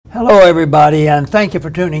Hello everybody, and thank you for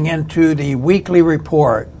tuning in to the weekly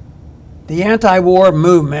report. The anti-war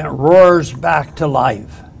movement roars back to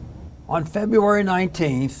life. On February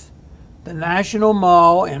 19th, the National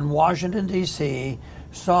Mall in Washington, D.C.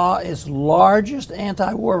 saw its largest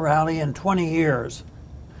anti-war rally in 20 years.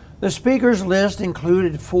 The speakers list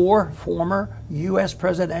included 4 former U.S.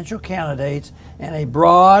 presidential candidates and a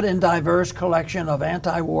broad and diverse collection of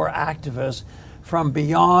anti-war activists from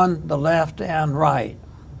beyond the left and right.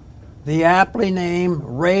 The aptly named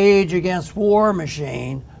Rage Against War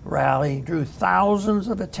Machine rally drew thousands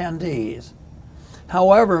of attendees.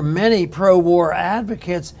 However, many pro-war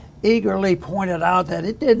advocates eagerly pointed out that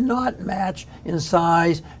it did not match in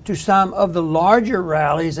size to some of the larger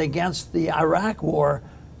rallies against the Iraq War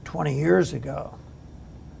 20 years ago.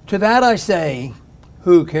 To that I say,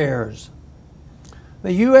 who cares?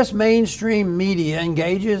 The U.S. mainstream media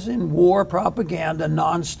engages in war propaganda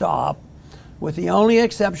nonstop, with the only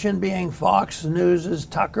exception being Fox News'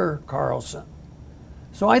 Tucker Carlson.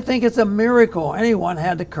 So I think it's a miracle anyone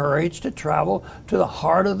had the courage to travel to the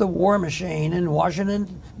heart of the war machine in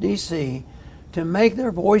Washington, D.C. to make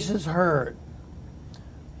their voices heard.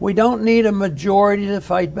 We don't need a majority to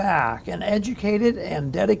fight back. An educated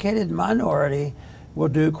and dedicated minority will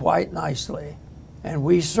do quite nicely. And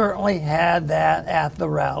we certainly had that at the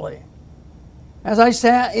rally. As I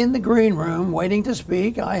sat in the green room waiting to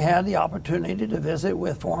speak, I had the opportunity to visit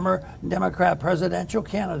with former Democrat presidential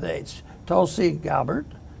candidates Tulsi Gabbard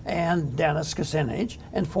and Dennis Kucinich,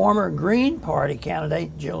 and former Green Party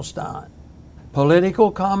candidate Jill Stein.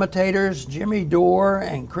 Political commentators Jimmy Dore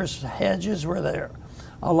and Chris Hedges were there,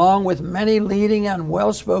 along with many leading and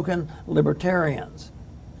well-spoken libertarians.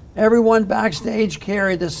 Everyone backstage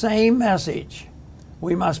carried the same message.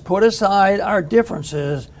 We must put aside our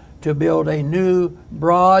differences to build a new,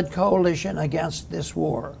 broad coalition against this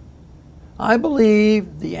war. I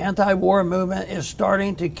believe the anti-war movement is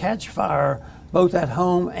starting to catch fire both at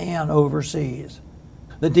home and overseas.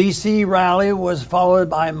 The D.C. rally was followed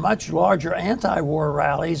by much larger anti-war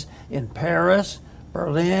rallies in Paris,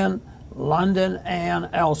 Berlin, London, and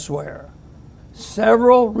elsewhere.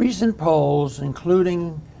 Several recent polls,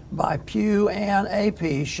 including by Pew and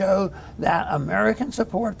AP, show that American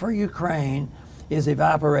support for Ukraine is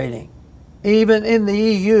evaporating. Even in the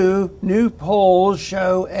EU, new polls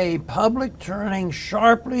show a public turning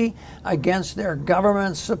sharply against their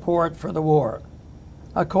government's support for the war.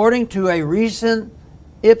 According to a recent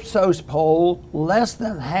Ipsos poll, less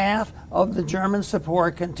than half of the German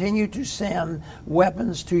support continue to send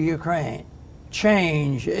weapons to Ukraine.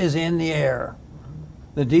 Change is in the air.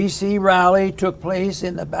 The D.C. rally took place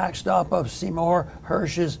in the backstop of Seymour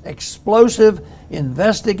Hersh's explosive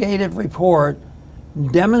investigative report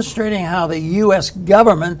demonstrating how the U.S.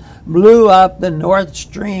 government blew up the Nord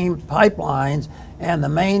Stream pipelines and the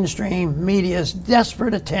mainstream media's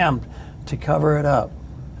desperate attempt to cover it up.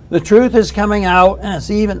 The truth is coming out, and it's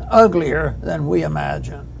even uglier than we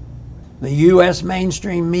imagine. The U.S.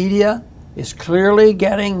 mainstream media is clearly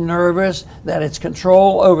getting nervous that its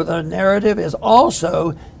control over the narrative is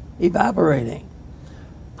also evaporating.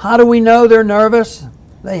 How do we know they're nervous?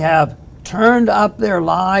 They have turned up their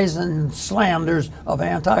lies and slanders of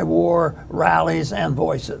anti-war rallies and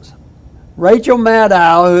voices. Rachel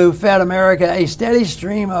Maddow, who fed America a steady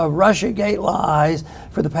stream of Russiagate lies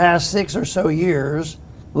for the past 6 or so years,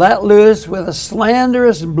 let loose with a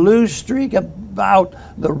slanderous blue streak about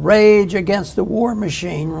the Rage Against the War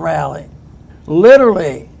Machine rally.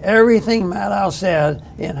 Literally everything Maddow said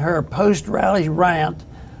in her post-rally rant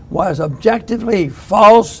was objectively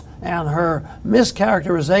false, and her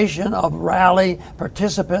mischaracterization of rally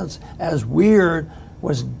participants as weird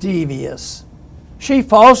was devious. She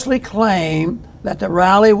falsely claimed that the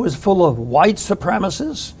rally was full of white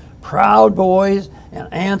supremacists, Proud Boys,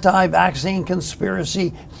 and anti-vaccine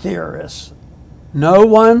conspiracy theorists. No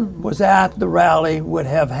one was at the rally would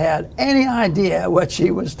have had any idea what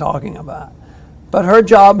she was talking about. But her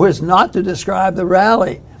job was not to describe the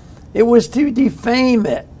rally. It was to defame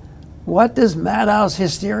it. What does Maddow's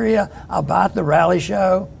hysteria about the rally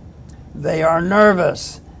show? They are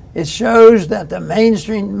nervous. It shows that the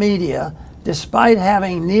mainstream media, despite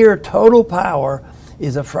having near total power,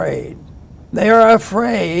 is afraid. They are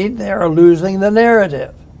afraid they are losing the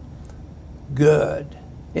narrative. Good.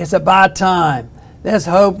 It's about time. Let's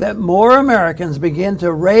hope that more Americans begin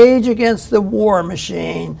to rage against the war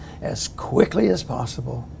machine as quickly as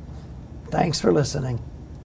possible. Thanks for listening.